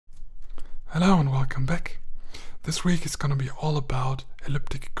Hello and welcome back. This week is going to be all about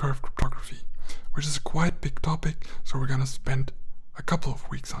elliptic curve cryptography, which is a quite big topic, so we're going to spend a couple of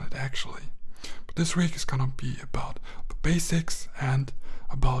weeks on it actually. But this week is going to be about the basics and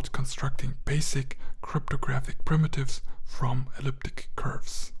about constructing basic cryptographic primitives from elliptic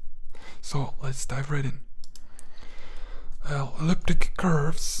curves. So let's dive right in. Elliptic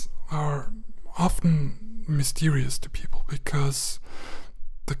curves are often mysterious to people because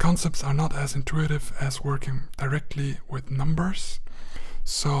the concepts are not as intuitive as working directly with numbers,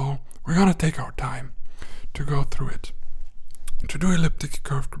 so we're going to take our time to go through it. To do elliptic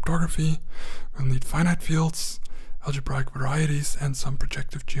curve cryptography, we'll need finite fields, algebraic varieties, and some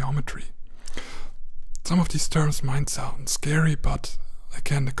projective geometry. Some of these terms might sound scary, but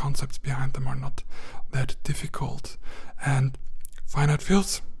again, the concepts behind them are not that difficult, and finite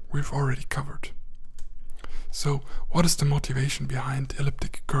fields we've already covered. So, what is the motivation behind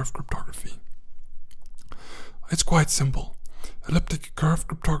elliptic curve cryptography? It's quite simple. Elliptic curve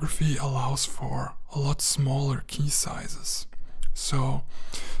cryptography allows for a lot smaller key sizes. So,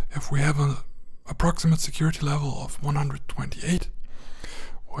 if we have an approximate security level of 128,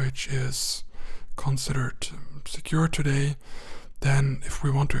 which is considered secure today, then if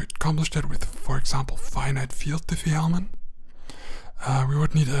we want to accomplish that with, for example, finite field Diffie-Hellman, we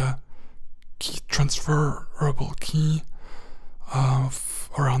would need a transferable key of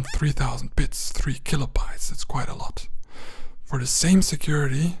around 3000 bits, 3 kilobytes. It's quite a lot. For the same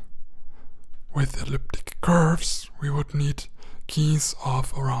security with elliptic curves, we would need keys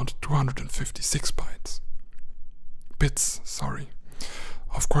of around 256 bits.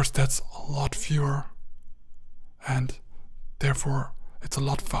 Of course, that's a lot fewer, and therefore it's a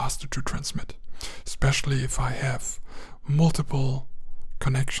lot faster to transmit, especially if I have multiple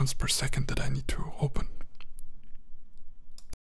connections per second that I need to open.